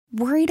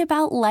Worried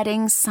about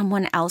letting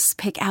someone else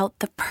pick out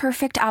the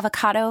perfect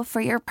avocado for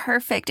your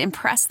perfect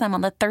impress them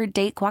on the third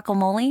date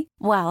guacamole?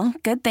 Well,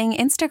 good thing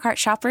Instacart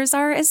shoppers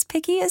are as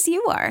picky as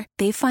you are.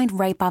 They find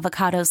ripe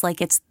avocados like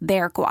it's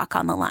their guac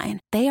on the line.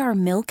 They are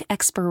milk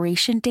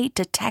expiration date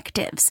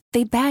detectives.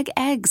 They bag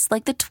eggs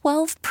like the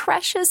 12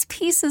 precious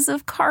pieces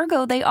of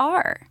cargo they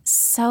are.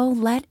 So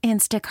let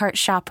Instacart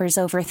shoppers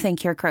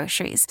overthink your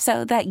groceries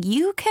so that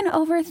you can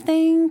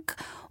overthink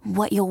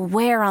what you'll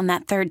wear on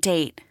that third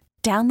date.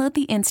 Download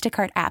the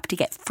Instacart app to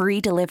get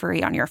free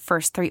delivery on your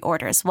first 3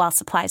 orders while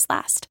supplies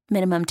last.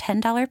 Minimum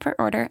 $10 per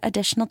order.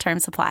 Additional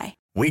terms apply.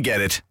 We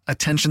get it.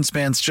 Attention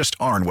spans just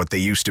aren't what they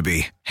used to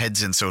be.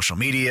 Heads in social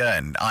media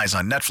and eyes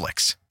on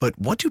Netflix. But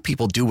what do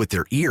people do with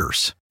their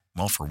ears?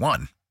 Well, for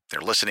one, they're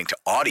listening to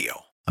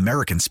audio.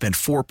 Americans spend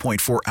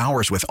 4.4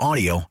 hours with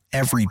audio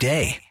every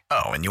day.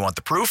 Oh, and you want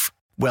the proof?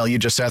 Well, you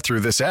just sat through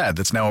this ad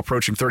that's now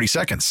approaching 30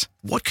 seconds.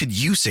 What could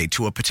you say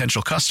to a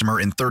potential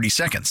customer in 30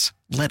 seconds?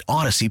 Let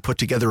Odyssey put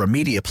together a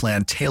media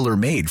plan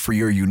tailor-made for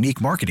your unique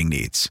marketing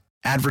needs.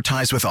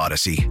 Advertise with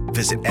Odyssey.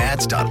 Visit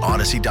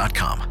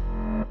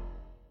ads.odyssey.com.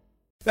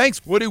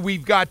 Thanks, Woody.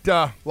 We've got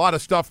a lot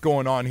of stuff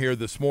going on here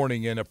this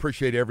morning, and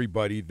appreciate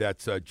everybody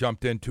that's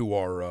jumped into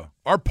our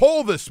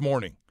poll this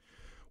morning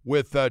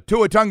with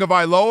Tua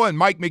Tagovailoa and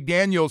Mike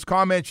McDaniel's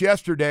comments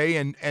yesterday,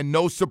 and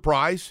no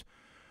surprise,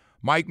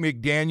 Mike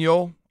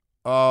McDaniel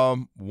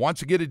wants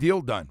to get a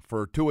deal done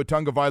for Tua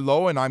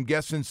Tagovailoa, and I'm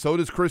guessing so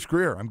does Chris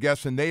Grier. I'm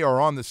guessing they are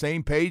on the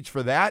same page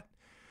for that.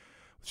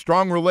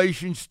 Strong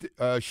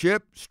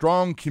relationship,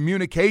 strong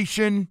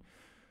communication,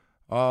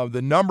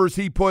 the numbers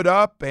he put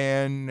up,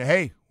 and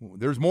hey,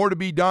 there's more to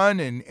be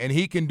done, and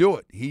he can do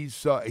it.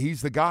 He's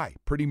the guy,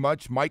 pretty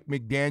much. Mike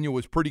McDaniel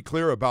was pretty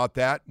clear about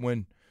that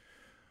when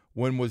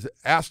was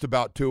asked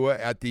about Tua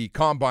at the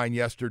Combine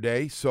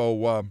yesterday.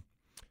 So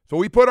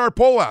we put our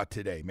poll out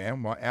today,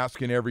 man. We're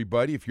asking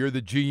everybody, if you're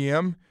the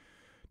GM,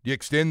 do you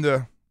extend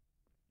the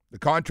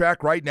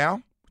contract right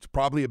now? It's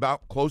probably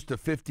about close to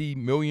 $50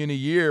 million a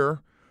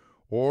year,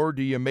 or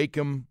do you make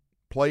him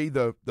play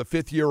the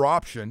fifth-year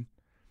option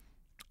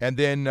and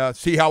then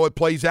see how it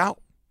plays out?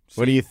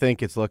 What do you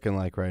think it's looking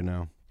like right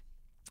now?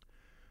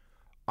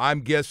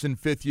 I'm guessing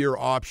fifth-year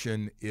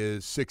option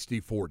is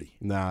 60-40.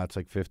 Nah, it's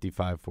like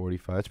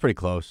 55-45. It's pretty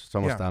close. It's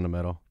almost down the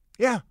middle.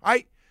 Yeah,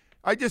 I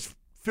just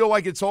feel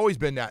like it's always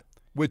been that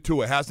with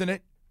Tua, hasn't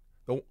it?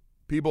 The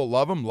people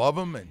love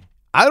him, and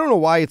I don't know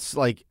why it's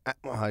like.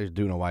 Well, I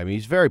do know why. I mean,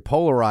 he's very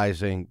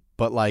polarizing,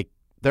 but like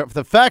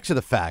the facts are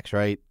the facts,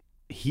 right?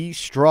 He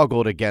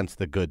struggled against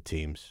the good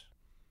teams.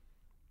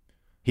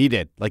 He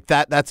did. Like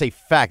that's a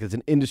fact. It's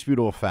an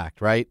indisputable fact,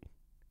 right?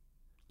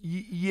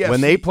 Yes.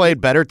 When they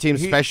played better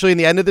teams, especially in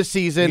the end of the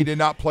season, he did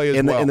not play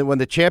as well. And when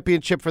the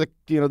championship for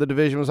the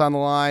division was on the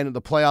line,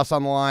 the playoffs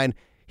on the line,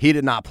 he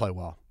did not play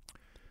well.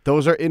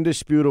 Those are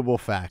indisputable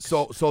facts.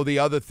 So the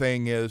other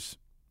thing is,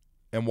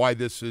 and why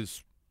this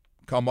has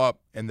come up,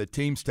 and the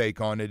team's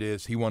take on it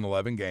is, he won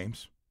 11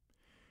 games.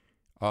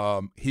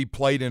 He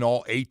played in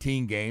all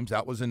 18 games.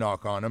 That was a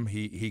knock on him.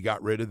 He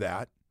got rid of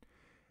that.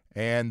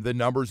 And the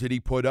numbers that he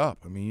put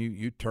up. I mean,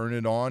 you turn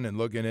it on and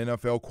look at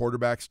NFL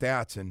quarterback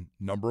stats, and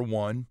number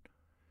one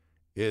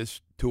is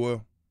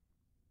Tua,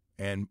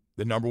 and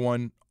the number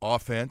one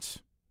offense,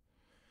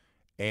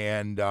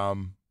 and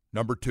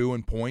number two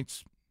in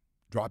points.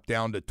 Dropped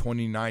down to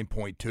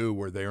 29.2,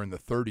 where they're in the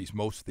 30s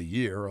most of the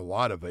year, a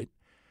lot of it.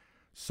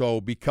 So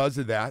because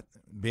of that,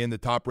 being the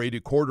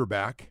top-rated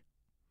quarterback,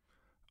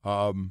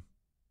 and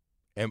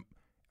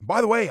by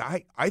the way,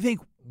 I think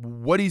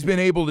what he's been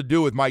able to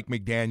do with Mike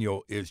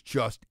McDaniel is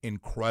just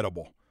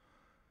incredible.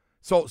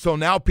 So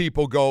now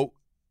people go,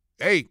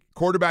 hey,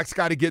 quarterback's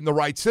got to get in the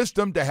right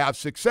system to have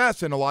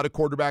success, and a lot of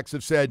quarterbacks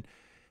have said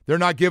they're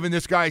not giving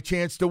this guy a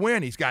chance to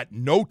win. He's got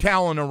no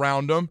talent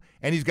around him,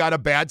 and he's got a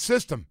bad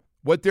system.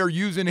 What they're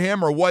using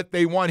him or what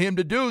they want him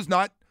to do is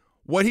not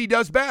what he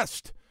does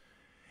best.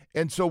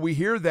 And so we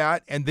hear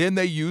that, and then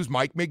they use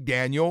Mike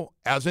McDaniel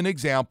as an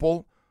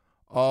example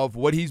of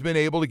what he's been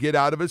able to get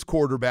out of his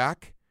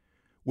quarterback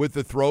with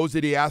the throws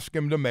that he asked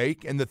him to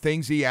make and the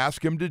things he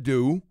asked him to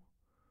do,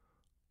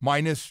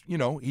 minus,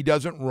 he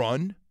doesn't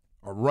run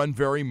or run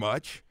very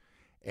much,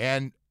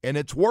 and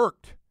it's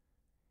worked.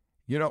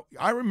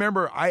 I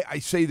remember, I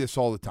say this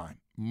all the time,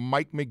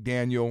 Mike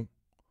McDaniel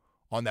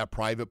on that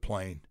private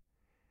plane,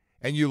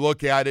 and you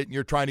look at it and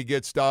you're trying to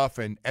get stuff,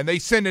 and they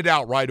send it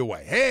out right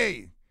away.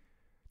 Hey,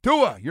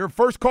 Tua, your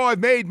first call I've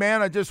made,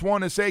 man. I just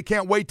want to say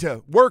can't wait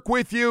to work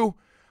with you.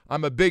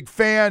 I'm a big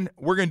fan.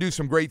 We're going to do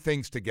some great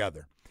things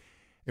together.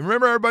 And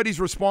remember everybody's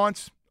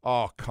response?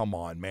 Oh, come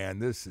on, man.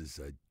 This is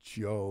a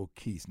joke.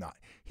 He's not.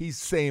 He's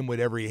saying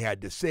whatever he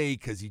had to say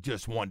because he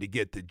just wanted to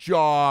get the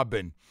job.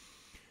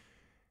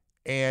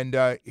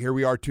 And here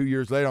we are 2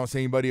 years later. I don't see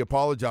anybody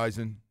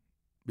apologizing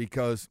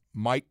because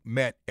Mike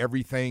meant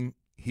everything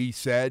he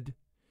said.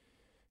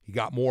 He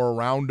got more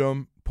around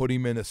him, put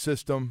him in a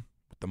system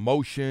with the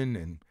motion.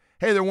 And,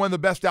 hey, they're one of the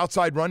best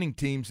outside running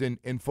teams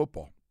in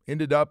football.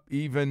 Ended up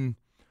even,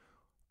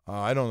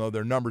 I don't know,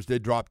 their numbers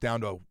did drop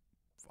down to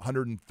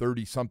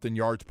 130-something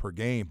yards per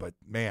game. But,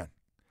 man,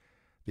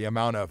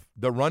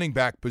 the running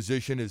back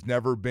position has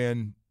never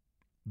been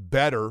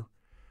better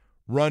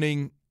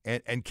running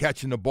and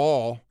catching the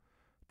ball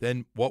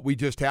than what we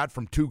just had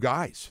from two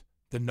guys.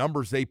 The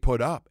numbers they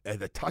put up, and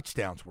the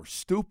touchdowns were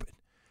stupid.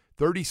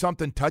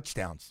 30-something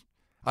touchdowns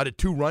out of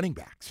two running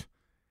backs.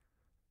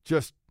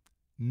 Just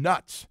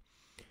nuts.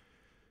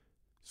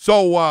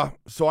 So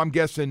I'm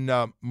guessing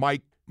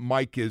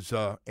Mike is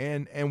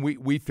and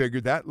we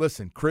figured that.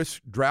 Listen,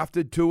 Chris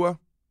drafted Tua,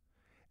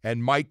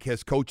 and Mike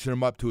has coached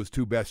him up to his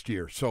two best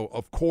years. So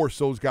of course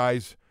those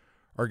guys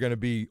are going to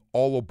be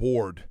all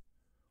aboard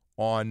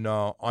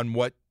on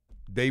what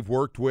they've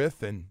worked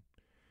with, and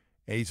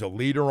he's a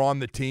leader on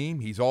the team.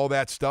 He's all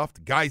that stuff.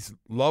 The guys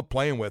love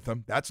playing with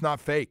him. That's not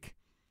fake.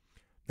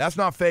 That's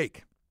not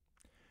fake.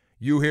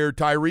 You hear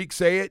Tyreek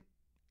say it.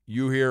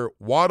 You hear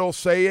Waddle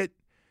say it.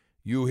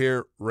 You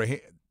hear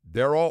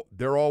they're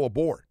all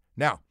aboard.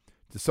 Now,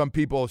 some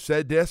people have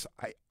said this.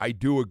 I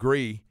do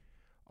agree.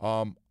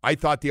 I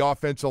thought the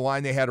offensive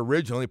line they had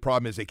originally, the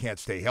problem is they can't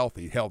stay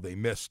healthy. Hell, they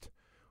missed.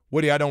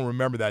 Woody, I don't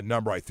remember that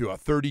number I threw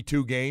out.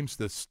 32 games,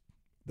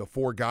 the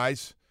four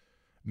guys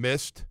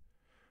missed.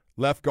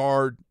 Left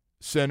guard,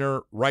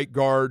 center, right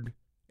guard,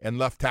 and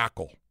left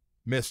tackle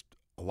missed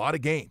a lot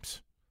of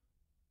games.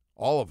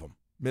 All of them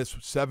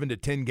missed 7 to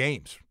 10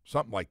 games,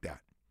 something like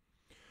that.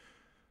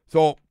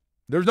 So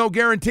there's no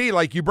guarantee.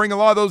 Like, you bring a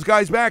lot of those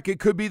guys back, it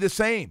could be the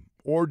same.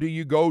 Or do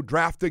you go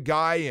draft a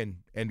guy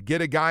and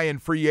get a guy in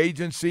free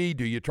agency?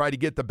 Do you try to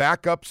get the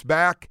backups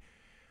back?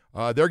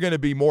 They're going to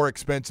be more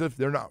expensive.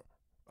 They're not.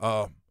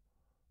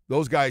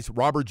 Those guys,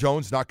 Robert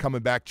Jones, not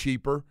coming back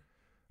cheaper.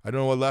 I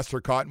don't know what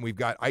Lester Cotton. We've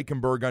got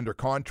Eichenberg under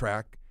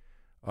contract.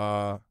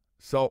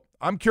 So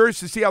I'm curious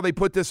to see how they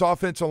put this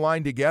offensive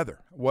line together,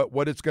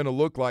 what it's going to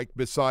look like.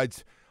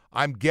 Besides,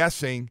 I'm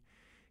guessing,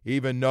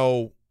 even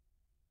though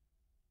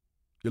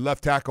your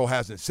left tackle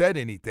hasn't said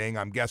anything,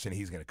 I'm guessing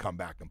he's going to come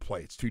back and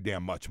play. It's too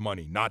damn much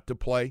money not to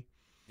play.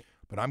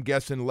 But I'm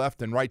guessing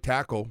left and right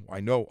tackle,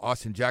 I know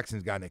Austin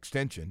Jackson's got an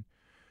extension.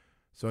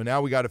 So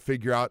now we got to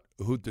figure out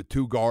who the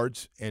two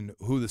guards and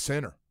who the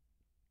center.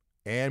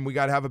 And we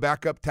got to have a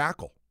backup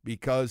tackle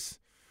because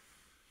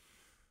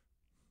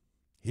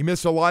he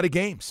missed a lot of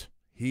games.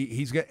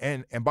 He's going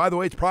and by the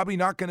way, it's probably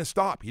not going to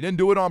stop. He didn't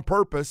do it on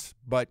purpose,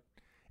 but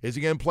is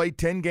he going to play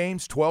 10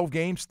 games, 12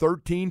 games,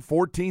 13,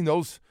 14?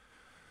 Those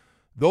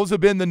have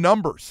been the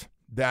numbers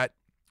that,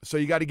 so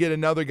you got to get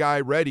another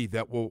guy ready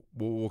that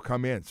will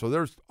come in. So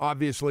there's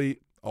obviously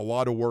a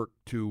lot of work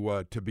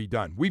to be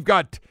done. We've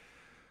got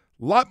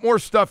a lot more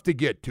stuff to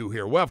get to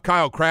here. We'll have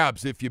Kyle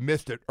Krabs, if you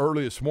missed it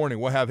early this morning.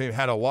 We'll have him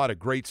had a lot of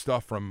great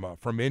stuff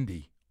from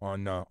Indy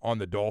on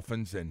the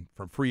Dolphins, and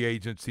from free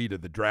agency to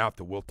the draft.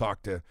 And we'll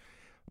talk to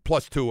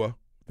plus Tua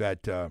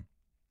that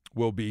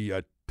we'll be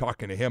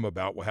talking to him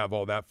about. We'll have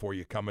all that for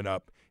you coming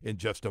up in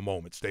just a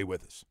moment. Stay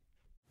with us.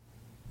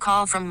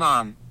 Call from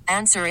mom.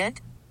 Answer it.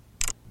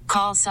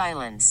 Call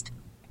silenced.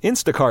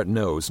 Instacart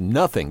knows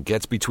nothing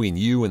gets between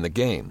you and the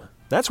game.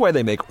 That's why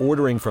they make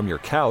ordering from your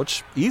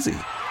couch easy.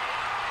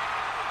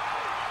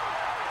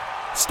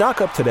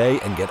 Stock up today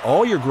and get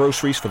all your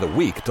groceries for the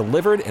week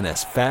delivered in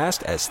as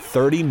fast as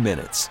 30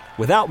 minutes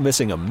without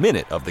missing a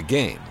minute of the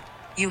game.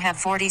 You have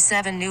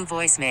 47 new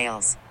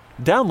voicemails.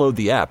 Download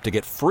the app to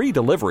get free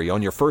delivery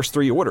on your first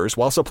 3 orders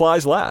while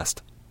supplies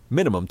last.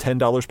 Minimum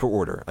 $10 per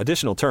order.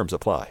 Additional terms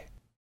apply.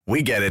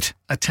 We get it.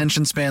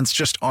 Attention spans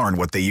just aren't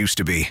what they used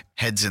to be.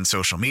 Heads in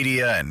social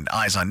media and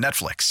eyes on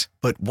Netflix.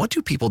 But what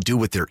do people do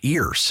with their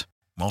ears?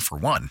 Well, for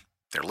one,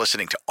 they're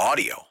listening to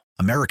audio.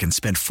 Americans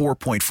spend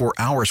 4.4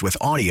 hours with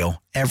audio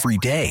every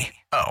day.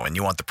 Oh, and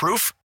you want the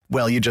proof?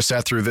 Well, you just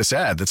sat through this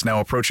ad that's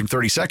now approaching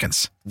 30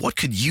 seconds. What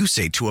could you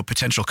say to a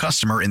potential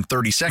customer in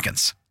 30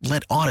 seconds?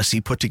 Let Odyssey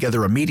put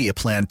together a media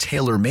plan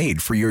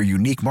tailor-made for your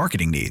unique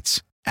marketing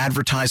needs.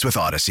 Advertise with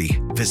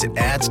Odyssey. Visit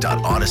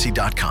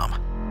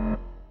ads.odyssey.com.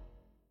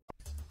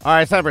 All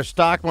right, it's time for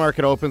Stock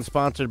Market Open,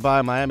 sponsored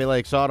by Miami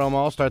Lakes Auto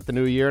Mall. Start the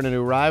new year in a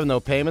new ride with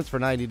no payments for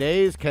 90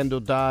 days. Kendall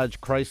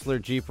Dodge,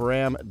 Chrysler, Jeep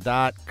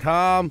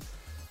Ram.com.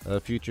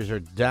 Futures are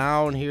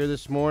down here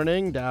this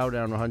morning. Dow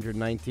down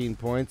 119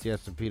 points. The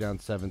S&P down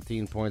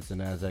 17 points. The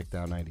NASDAQ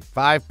down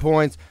 95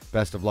 points.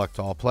 Best of luck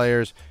to all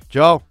players.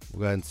 Joe, we'll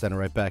go ahead and send it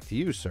right back to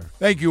you, sir.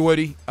 Thank you,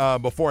 Woody.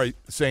 Before I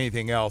say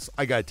anything else,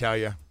 I got to tell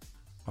you,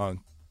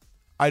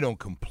 I don't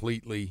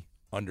completely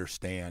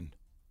understand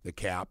the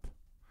cap.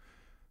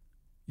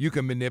 You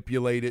can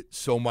manipulate it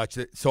so much.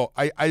 So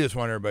I just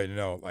want everybody to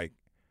know, like,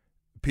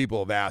 people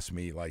have asked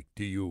me, like,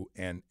 do you,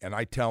 and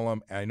I tell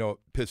them, and I know it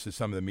pisses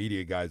some of the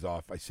media guys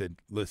off. I said,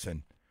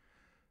 listen,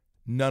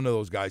 none of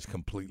those guys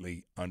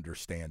completely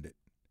understand it.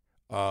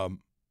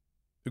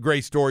 The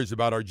great stories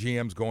about our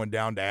GMs going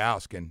down to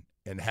ask and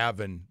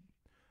having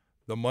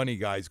the money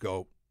guys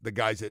go, the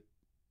guys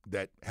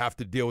that have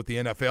to deal with the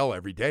NFL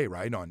every day,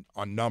 right, on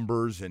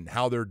numbers and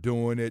how they're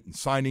doing it and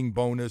signing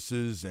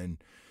bonuses and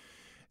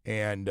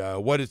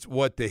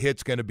what the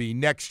hit's going to be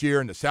next year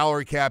and the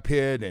salary cap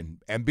hit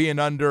and being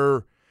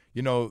under,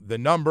 the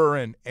number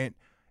and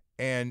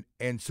And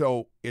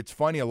so it's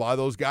funny, a lot of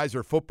those guys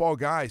are football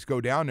guys,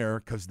 go down there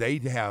because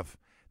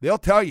they'll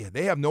tell you,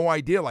 they have no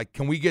idea, like,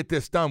 can we get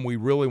this done? We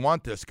really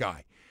want this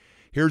guy.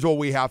 Here's what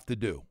we have to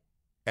do.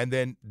 And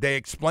then they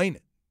explain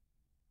it,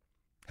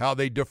 how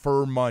they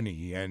defer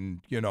money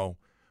and,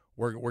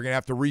 we're going to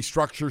have to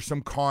restructure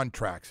some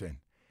contracts. And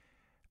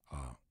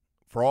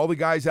for all the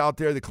guys out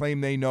there that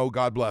claim they know,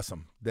 God bless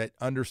them, that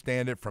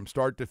understand it from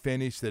start to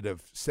finish, that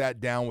have sat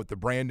down with the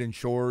Brandon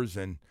Shores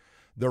and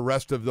the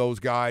rest of those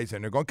guys,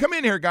 and they're going, come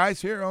in here,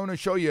 guys. Here, I want to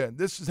show you.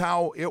 This is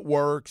how it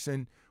works,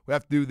 and we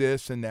have to do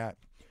this and that.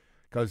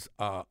 Because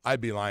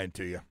I'd be lying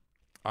to you.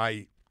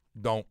 I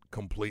don't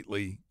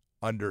completely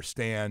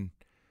understand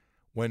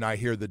when I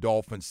hear the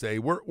Dolphins say,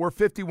 we're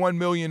 $51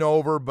 million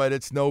over, but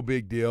it's no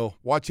big deal.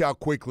 Watch how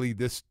quickly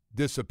this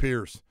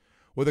disappears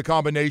with a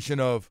combination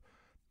of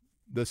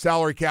the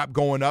salary cap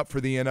going up for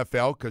the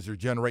NFL because they're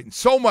generating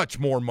so much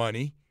more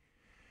money.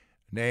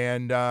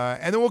 And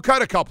then we'll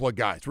cut a couple of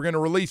guys. We're going to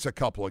release a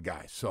couple of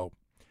guys. So,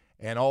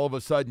 and all of a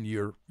sudden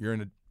you're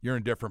in a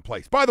different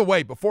place. By the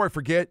way, before I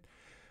forget,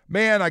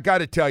 man, I got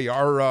to tell you,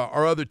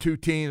 our other two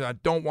teams, I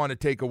don't want to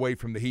take away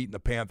from the Heat and the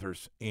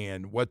Panthers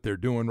and what they're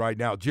doing right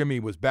now. Jimmy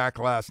was back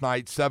last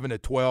night,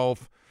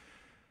 7-12.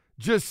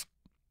 Just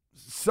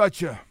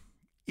such a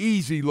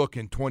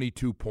easy-looking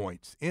 22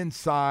 points.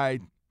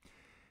 Inside,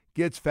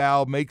 gets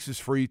fouled, makes his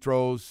free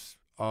throws.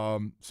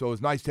 So it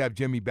was nice to have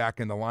Jimmy back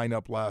in the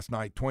lineup last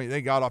night.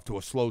 They got off to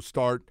a slow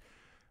start,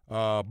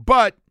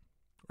 but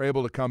were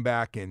able to come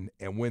back and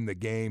win the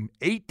game.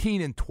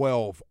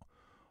 18-12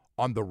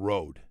 on the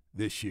road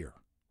this year.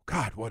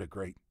 God, what a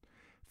great.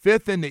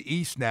 5th in the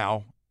East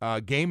now,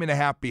 game and a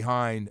half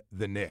behind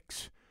the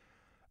Knicks.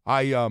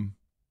 I'd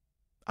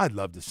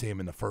love to see him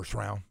in the first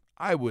round.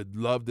 I would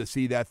love to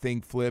see that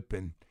thing flip.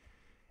 And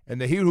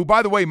the Heat, who,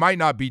 by the way, might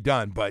not be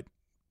done, but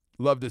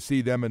love to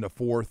see them in the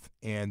 4th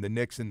and the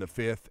Knicks in the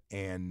 5th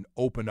and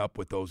open up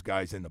with those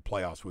guys in the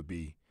playoffs would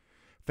be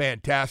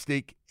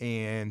fantastic.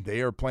 And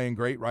they are playing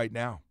great right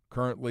now.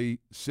 Currently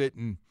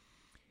sitting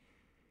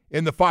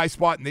in the 5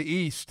 spot in the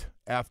East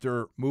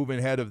after moving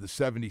ahead of the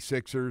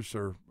 76ers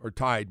or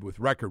tied with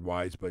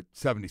record-wise, but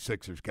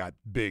 76ers got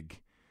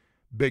big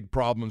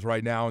problems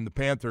right now. And the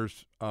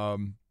Panthers,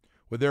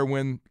 with their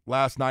win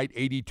last night,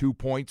 82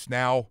 points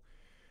now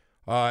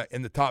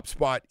in the top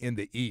spot in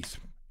the East.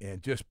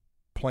 And just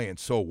playing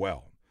so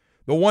well.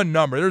 The one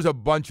number, there's a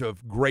bunch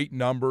of great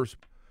numbers,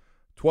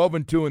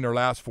 12-2 in their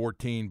last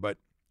 14, but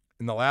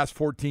in the last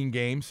 14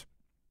 games,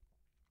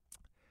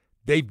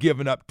 they've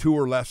given up 2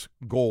 or less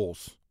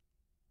goals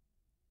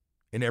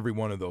in every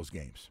one of those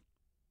games.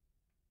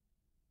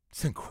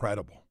 It's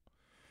incredible.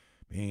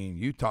 I mean,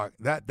 you talk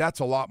that's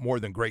a lot more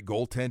than great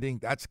goaltending.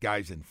 That's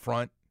guys in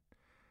front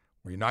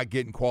where you're not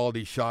getting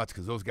quality shots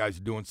because those guys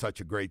are doing such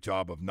a great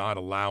job of not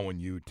allowing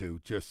you to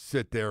just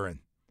sit there and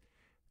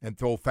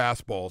throw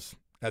fastballs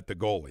at the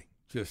goalie.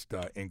 Just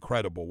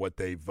incredible what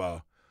they've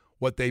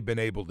been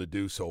able to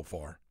do so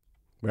far.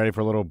 Ready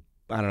for a little,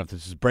 I don't know if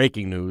this is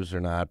breaking news or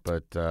not,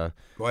 but go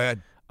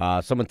ahead.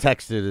 Someone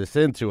texted this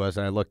into us,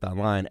 and I looked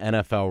online.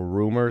 NFL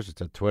Rumors,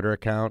 it's a Twitter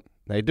account.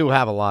 They do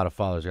have a lot of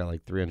followers. They got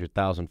like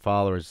 300,000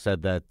 followers.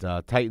 Said that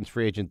Titans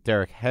free agent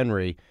Derrick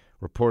Henry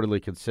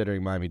reportedly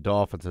considering Miami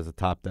Dolphins as a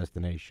top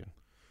destination.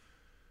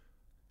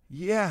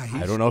 Yeah,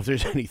 I don't know if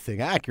there's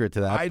anything accurate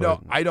to that.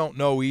 I don't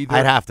know either.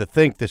 I'd have to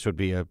think this would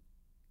be a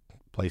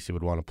place he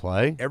would want to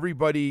play.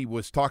 Everybody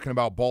was talking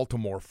about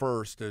Baltimore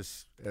first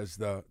as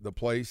the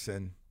place,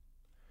 and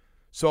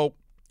so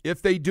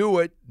if they do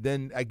it,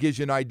 then that gives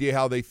you an idea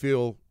how they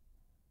feel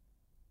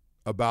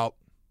about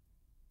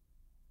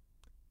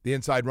the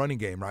inside running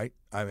game, right?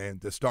 I mean,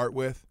 to start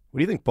with. What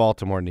do you think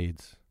Baltimore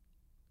needs?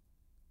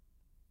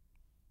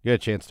 You had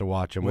a chance to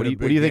watch them. What do you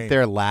think game.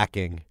 they're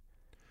lacking?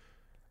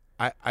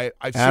 I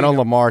know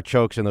Lamar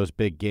chokes in those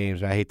big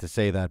games. I hate to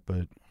say that,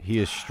 but he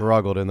has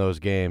struggled in those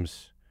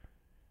games.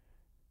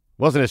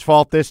 Wasn't his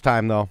fault this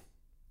time, though.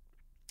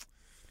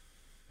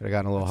 Could have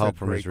gotten a little help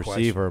from his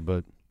receiver,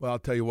 but well, I'll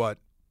tell you what.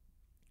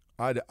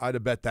 I'd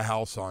have bet the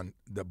house on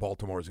that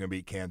Baltimore is going to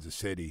beat Kansas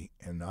City,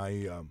 and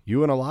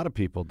you and a lot of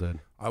people did.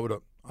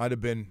 I'd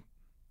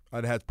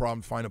have had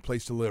problems finding a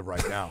place to live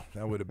right now.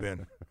 That would have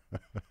been.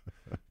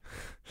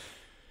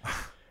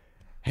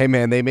 Hey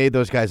man, they made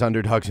those guys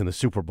underdogs in the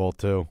Super Bowl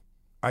too.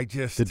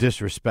 The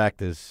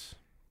disrespect is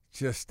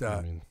just.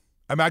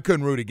 I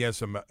couldn't root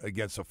against them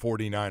against the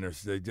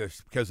 49ers. They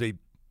just because they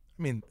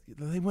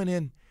went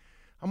in.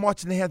 I'm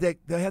watching. They had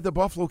the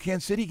Buffalo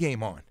Kansas City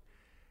game on.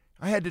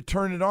 I had to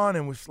turn it on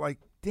and was like,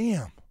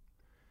 damn,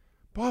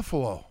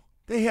 Buffalo.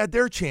 They had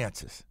their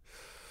chances.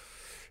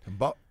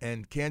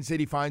 And Kansas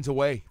City finds a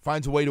way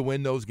to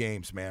win those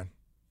games, man.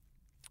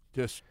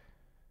 But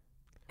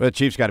the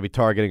Chiefs got to be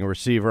targeting a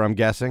receiver, I'm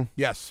guessing.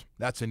 Yes,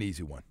 that's an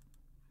easy one.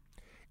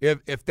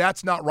 If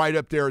that's not right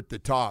up there at the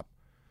top,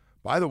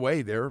 by the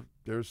way,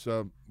 there's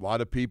a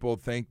lot of people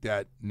think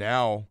that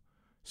now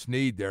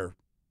Snead, their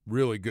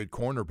really good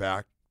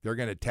cornerback, they're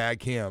going to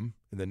tag him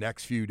in the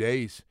next few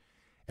days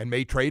and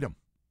may trade him.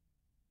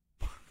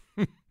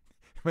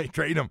 I mean,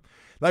 trade him.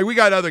 Like, we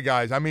got other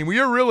guys. I mean,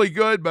 we're really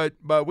good,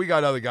 but we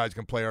got other guys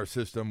can play our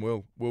system.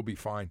 We'll be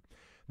fine.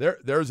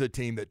 There's a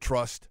team that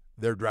trusts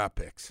their draft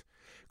picks.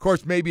 Of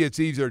course, maybe it's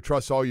easier to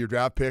trust all your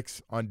draft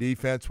picks on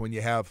defense when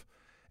you have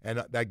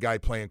that guy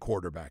playing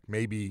quarterback.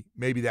 Maybe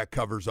that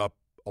covers up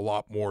a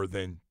lot more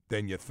than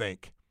you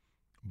think.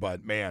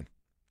 But, man,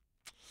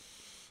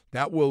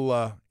 that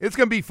will it's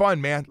going to be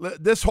fun, man.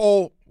 This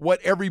whole what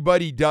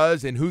everybody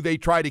does and who they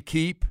try to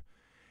keep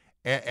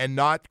and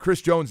not –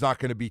 Chris Jones not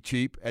going to be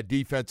cheap at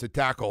defensive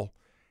tackle.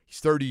 He's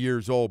 30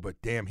 years old, but,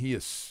 damn, he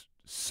is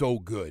so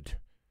good.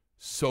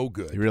 So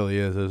good. He really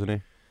is, isn't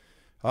he?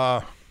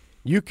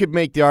 You could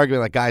make the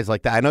argument that guys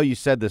like that. I know you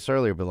said this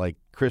earlier, but like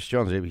Chris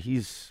Jones,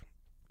 he's,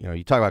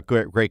 you talk about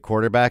great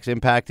quarterbacks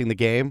impacting the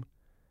game.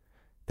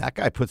 That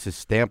guy puts his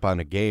stamp on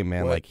the game,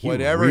 man. He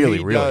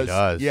really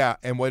does. Yeah,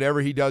 and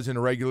whatever he does in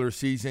a regular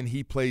season,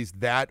 he plays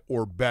that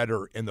or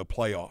better in the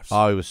playoffs.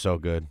 Oh, he was so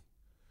good.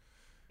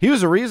 He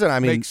was the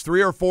reason, makes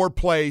 3 or 4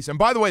 plays. And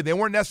by the way, they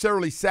weren't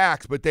necessarily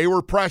sacks, but they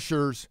were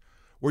pressures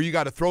where you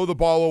got to throw the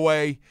ball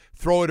away,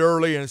 throw it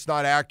early and it's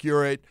not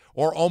accurate,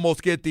 or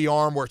almost get the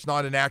arm where it's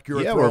not an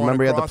accurate throw. Yeah,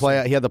 remember he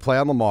had the play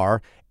on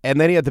Lamar, and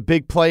then he had the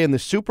big play in the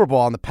Super Bowl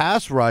on the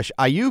pass rush.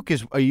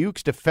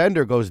 Ayuk's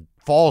defender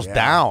falls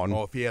down.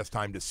 Oh, if he has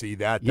time to see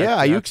that.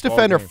 Ayuk's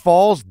defender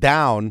falls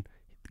down.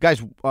 The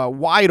guy's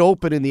wide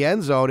open in the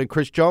end zone, and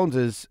Chris Jones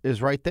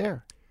is right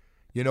there.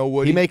 You know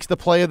what? He makes the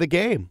play of the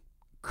game.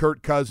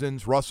 Kirk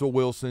Cousins, Russell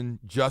Wilson,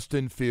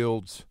 Justin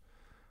Fields,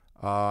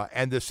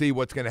 and to see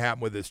what's going to happen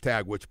with this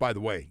tag, which, by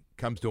the way,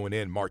 comes to an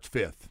end March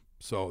 5th.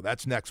 So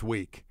that's next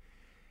week.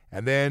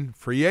 And then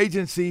free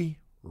agency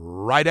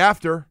right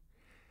after.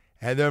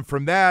 And then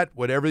from that,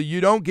 whatever you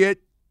don't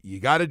get,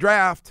 you got to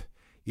draft.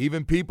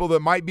 Even people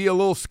that might be a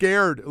little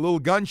scared, a little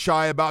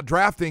gun-shy about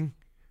drafting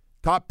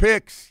top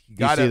picks.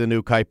 You see the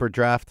new Kiper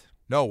draft?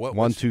 No. What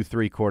 1, 2,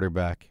 3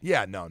 quarterback.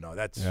 Yeah, no.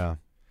 That's – yeah.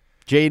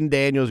 Jaden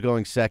Daniels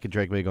going second,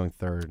 Drake May going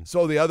third.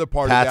 So the other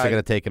part Pats of that – are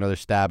going to take another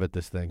stab at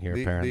this thing here,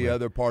 apparently. The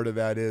other part of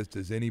that is,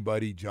 does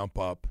anybody jump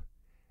up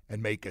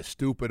and make a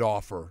stupid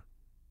offer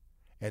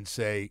and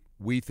say,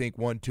 we think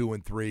 1, 2,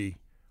 and 3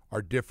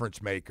 are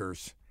difference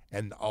makers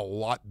and a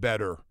lot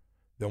better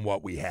than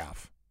what we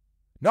have?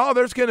 No,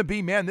 there's going to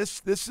be, man,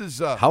 this is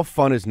how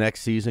fun is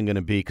next season going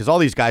to be? Because all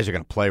these guys are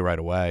going to play right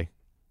away.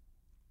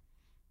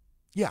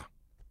 Yeah.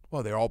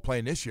 Well, they're all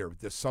playing this year.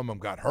 Some of them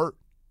got hurt,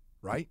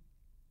 right?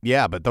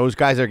 Yeah, but those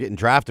guys are getting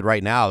drafted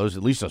right now. At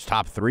least those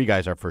top 3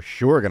 guys are for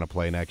sure going to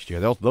play next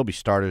year. They'll be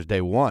starters day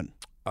one.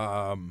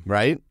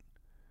 Right?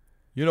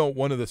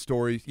 One of the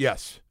stories,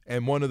 yes.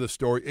 And one of the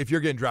stories, if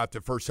you're getting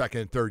drafted first,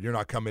 second, and third, you're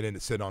not coming in to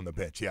sit on the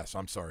bench. Yes,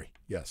 I'm sorry.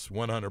 Yes,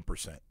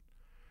 100%.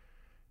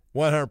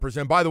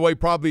 100%. By the way,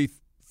 probably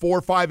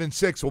 4, 5, and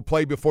 6 will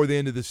play before the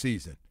end of the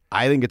season.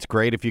 I think it's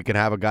great if you can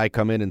have a guy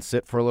come in and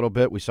sit for a little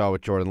bit. We saw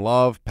with Jordan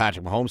Love,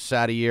 Patrick Mahomes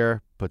sat a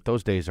year, but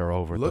those days are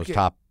over. Those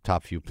top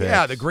few picks.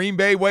 Yeah, the Green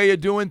Bay way of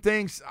doing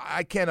things,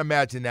 I can't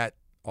imagine that.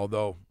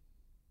 Although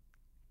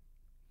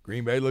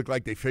Green Bay looked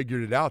like they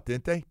figured it out,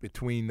 didn't they?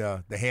 Between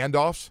the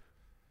handoffs.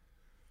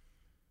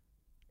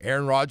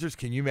 Aaron Rodgers,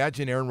 can you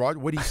imagine Aaron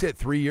Rodgers? What did he sit,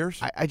 3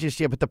 years?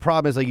 But the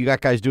problem is, you got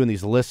guys doing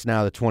these lists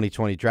now, the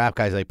 2020 draft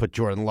guys, they put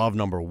Jordan Love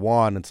number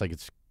 1.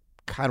 It's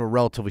kind of a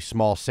relatively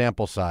small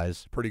sample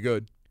size. Pretty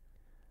good.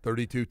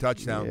 32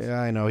 touchdowns.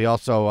 Yeah, I know. He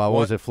also, what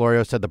was it,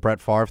 Florio said the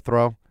Brett Favre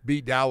throw?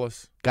 Beat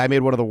Dallas. Guy made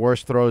one of the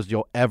worst throws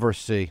you'll ever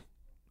see.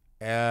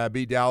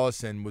 Beat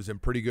Dallas and was in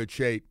pretty good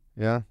shape.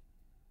 Yeah.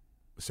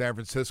 San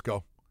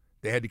Francisco.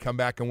 They had to come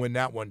back and win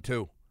that one,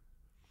 too.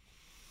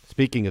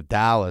 Speaking of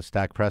Dallas,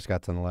 Dak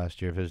Prescott's on the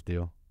last year of his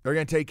deal. They're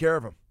going to take care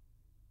of him.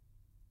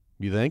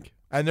 You think?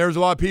 And there's a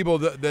lot of people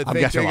that think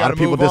they got to move on. A lot of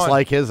people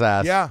dislike his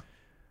ass. Yeah.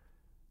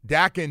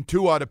 Dak and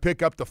Tua ought to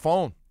pick up the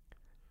phone.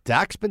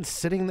 Dak's been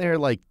sitting there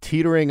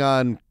teetering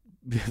on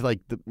the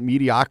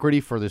mediocrity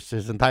for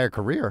his entire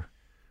career.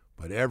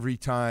 But every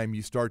time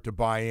you start to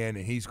buy in,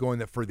 and he's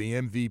going for the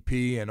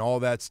MVP and all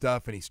that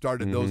stuff, and he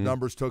started those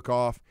numbers took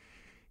off,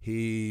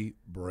 he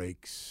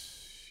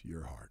breaks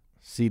your heart.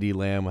 CeeDee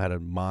Lamb had a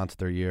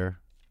monster year.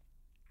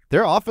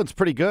 Their offense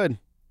pretty good.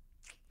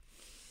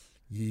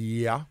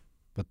 Yeah.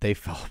 But they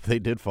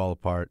did fall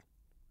apart.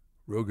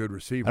 Real good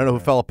receiver. I don't know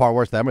who fell apart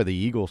worse, them or the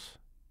Eagles.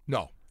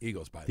 No,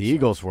 Eagles by the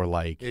Eagles were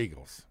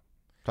Eagles.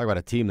 Talk about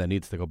a team that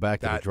needs to go back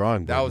to the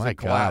drawing board. That was My a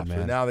collapse. God,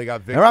 man. Now they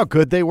got victory. Remember how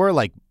good they were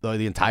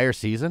the entire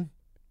season?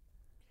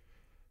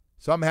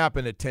 Something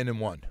happened at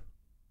 10-1.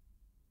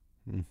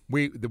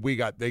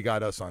 They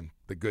got us on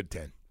the good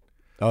 10.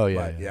 Oh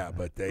yeah,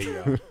 but they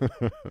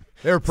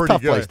were pretty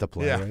tough good. place to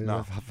play. Yeah, right?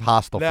 no.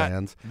 Hostile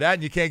fans. That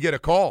and you can't get a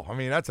call. I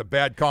mean, that's a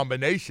bad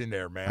combination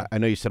there, man. I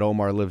know you said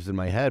Omar lives in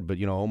my head,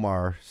 but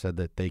Omar said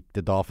that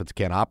the Dolphins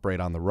can't operate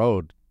on the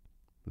road.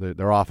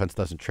 Their offense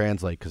doesn't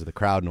translate because of the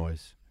crowd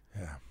noise.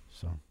 Yeah.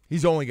 So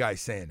he's the only guy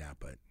saying that,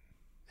 but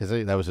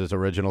that was his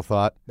original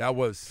thought. That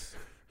was.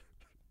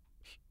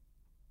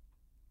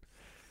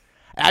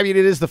 I mean,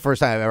 it is the first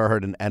time I've ever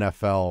heard an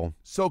NFL.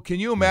 So can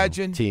you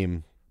imagine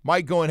team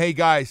Mike going, "Hey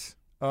guys,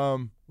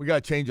 we got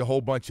to change a whole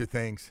bunch of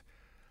things.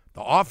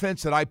 The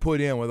offense that I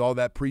put in with all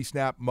that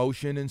pre-snap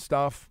motion and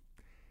stuff,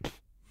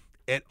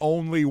 it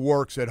only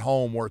works at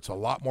home where it's a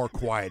lot more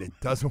quiet. It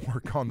doesn't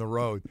work on the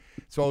road.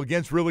 So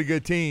against really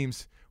good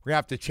teams, we're going to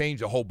have to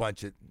change a whole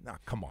bunch of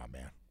 – come on,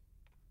 man.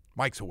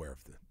 Mike's aware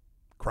of the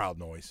crowd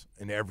noise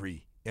in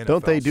every NFL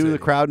Don't they do city. the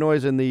crowd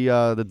noise in the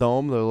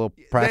dome, the little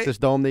practice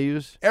dome they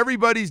use?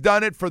 Everybody's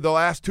done it for the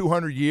last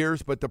 200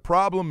 years, but the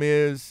problem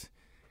is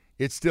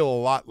it's still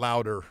a lot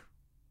louder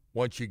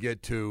once you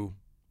get to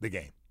the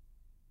game.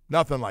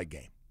 Nothing like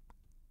game.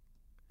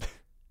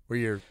 Where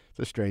you're It's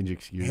a strange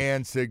excuse.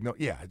 hand signal.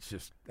 Yeah, it's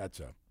just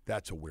that's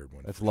a weird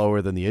one. That's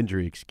lower than the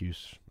injury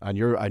excuse on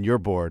your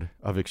board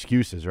of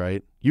excuses,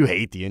 right? You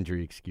hate the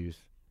injury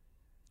excuse.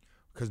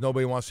 Because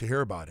nobody wants to hear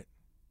about it.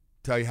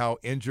 Tell you how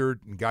injured,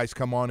 and guys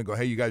come on and go,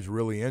 hey, you guys are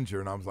really injured.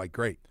 And I was like,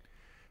 great.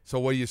 So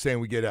what are you saying?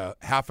 We get a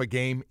half a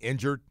game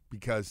injured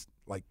because,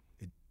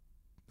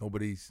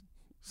 nobody's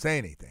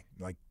saying anything.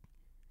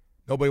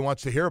 Nobody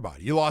wants to hear about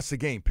it. You lost the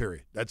game,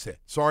 period. That's it.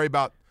 Sorry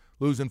about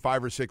losing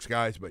 5 or 6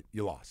 guys, but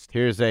you lost.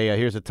 Here's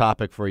a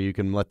topic for you. You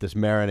can let this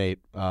marinate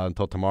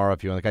until tomorrow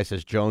if you want. The guy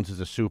says Jones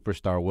is a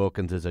superstar.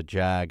 Wilkins is a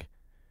jag.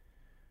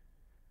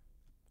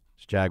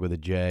 It's Jag with a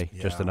J.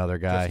 Yeah, just another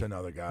guy. Just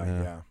another guy,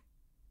 yeah.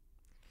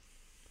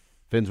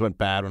 Fins went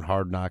bad when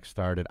Hard Knocks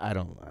started. I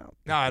don't know.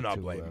 No, I'm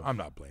not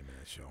blaming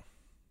that show.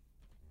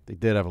 They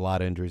did have a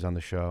lot of injuries on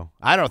the show.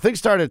 I don't know. Things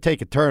started to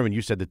take a turn when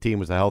you said the team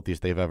was the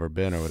healthiest they've ever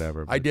been or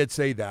whatever. I did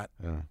say that.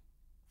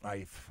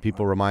 Yeah.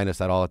 People remind us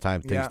that all the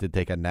time. Things Yeah. did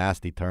take a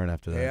nasty turn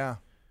after that. Yeah.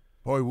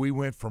 Boy, we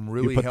went from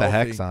really You put healthy. the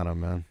hex on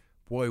them, man.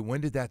 Boy,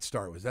 when did that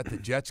start? Was that the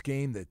Jets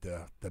game that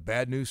the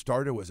bad news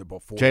started? Was it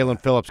before? Jalen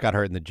that? Phillips got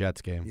hurt in the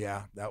Jets game.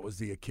 Yeah, that was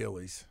the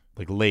Achilles.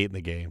 Late in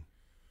the game.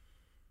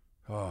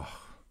 Oh,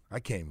 I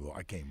can't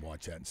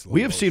watch that in slow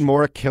We have motion. seen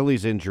more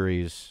Achilles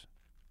injuries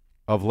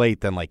of late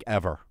than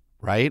ever,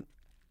 right?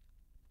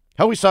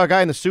 Hell, we saw a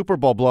guy in the Super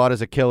Bowl blow out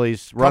his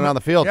Achilles running on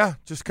the field. Yeah,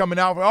 just coming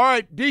out. All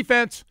right,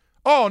 defense.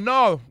 Oh,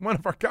 no, one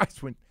of our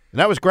guys went. And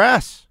that was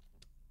grass.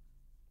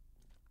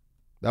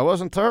 That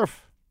wasn't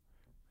turf.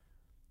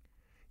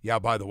 Yeah,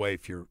 by the way,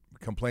 if you're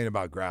complaining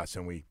about grass,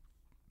 then we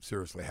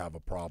seriously have a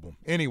problem.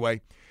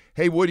 Anyway,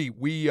 hey, Woody,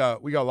 we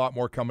got a lot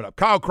more coming up.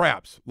 Kyle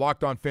Krabs,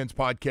 Locked on Fins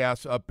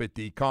podcast up at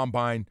the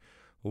Combine.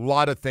 A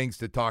lot of things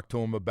to talk to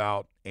him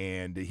about,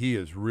 and he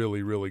is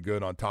really, really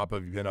good on top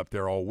of he's been up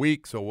there all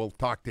week, so we'll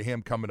talk to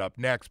him coming up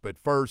next. But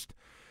first,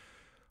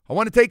 I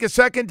want to take a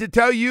second to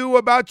tell you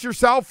about your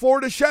South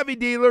Florida Chevy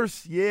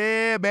dealers.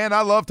 Yeah, man,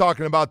 I love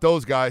talking about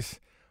those guys.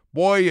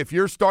 Boy, if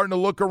you're starting to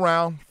look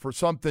around for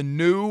something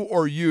new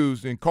or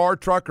used in car,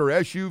 truck, or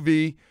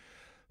SUV,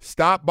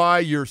 stop by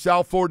your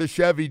South Florida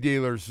Chevy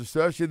dealers,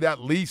 especially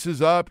that lease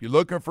is up. You're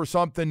looking for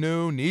something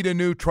new, need a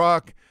new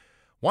truck.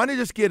 Want to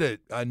just get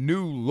a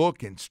new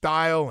look and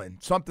style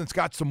and something that's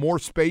got some more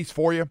space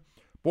for you?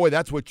 Boy,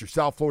 that's what your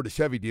South Florida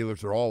Chevy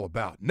dealers are all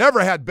about.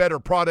 Never had better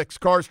products,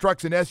 cars,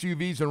 trucks, and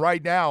SUVs than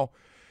right now.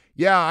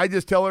 Yeah, I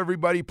just tell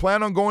everybody,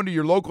 plan on going to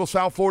your local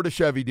South Florida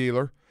Chevy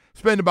dealer.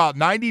 Spend about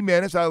 90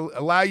 minutes. I'll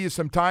allow you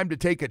some time to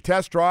take a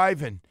test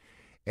drive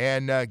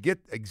and get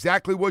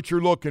exactly what you're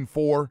looking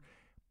for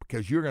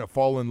because you're going to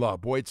fall in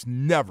love. Boy, it's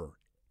never,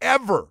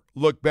 ever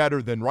looked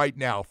better than right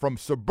now. From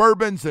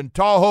Suburbans and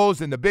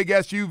Tahoes and the big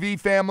SUV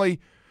family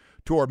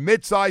to our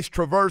midsize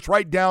Traverse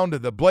right down to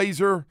the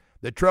Blazer,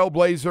 the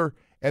Trailblazer,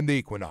 and the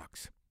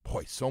Equinox.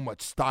 Boy, so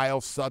much style,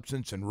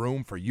 substance, and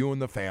room for you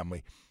and the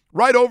family.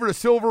 Right over to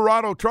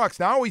Silverado trucks.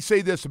 Now, I always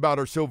say this about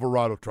our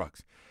Silverado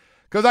trucks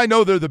because I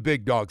know they're the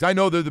big dogs. I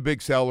know they're the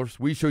big sellers.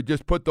 We should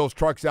just put those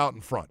trucks out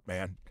in front,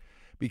 man,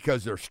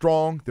 because they're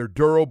strong, they're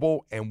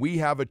durable, and we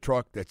have a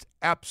truck that's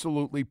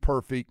absolutely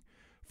perfect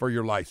for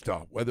your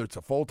lifestyle. Whether it's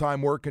a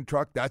full-time working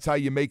truck, that's how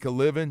you make a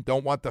living.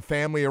 Don't want the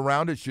family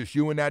around. It's just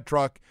you and that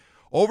truck.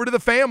 Over to the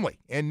family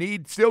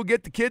and still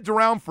get the kids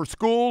around for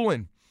school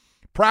and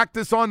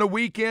practice on the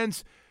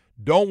weekends.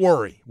 Don't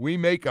worry. We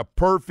make a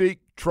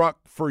perfect truck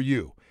for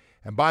you.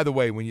 And by the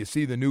way, when you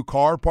see the new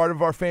car part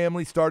of our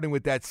family, starting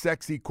with that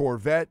sexy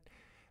Corvette,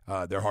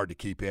 they're hard to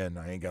keep in.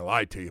 I ain't going to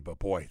lie to you, but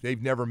boy,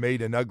 they've never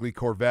made an ugly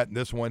Corvette, and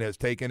this one has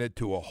taken it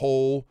to a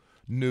whole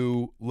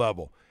new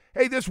level.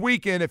 Hey, this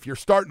weekend, if you're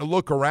starting to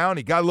look around,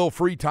 you got a little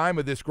free time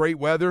with this great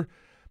weather,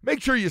 make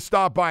sure you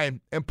stop by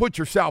and put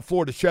your South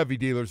Florida Chevy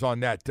dealers on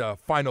that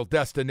final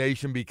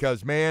destination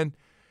because, man,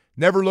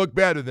 never look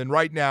better than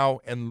right now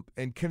and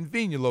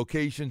convenient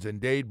locations in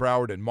Dade,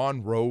 Broward, and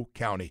Monroe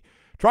County.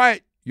 Try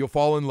it. You'll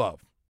fall in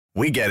love.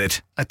 We get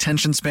it.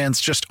 Attention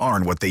spans just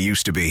aren't what they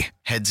used to be.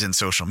 Heads in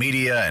social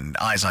media and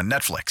eyes on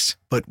Netflix.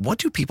 But what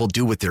do people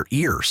do with their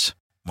ears?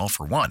 Well,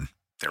 for one,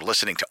 they're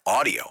listening to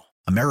audio.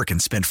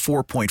 Americans spend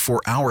 4.4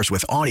 hours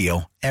with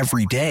audio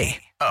every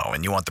day. Oh,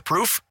 and you want the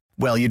proof?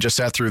 Well, you just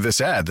sat through this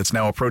ad that's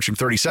now approaching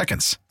 30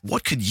 seconds.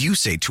 What could you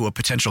say to a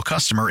potential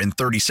customer in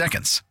 30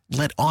 seconds?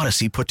 Let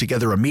Odyssey put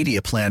together a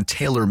media plan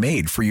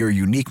tailor-made for your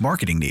unique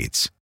marketing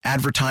needs.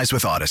 Advertise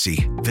with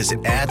Odyssey.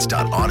 Visit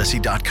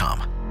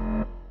ads.odyssey.com.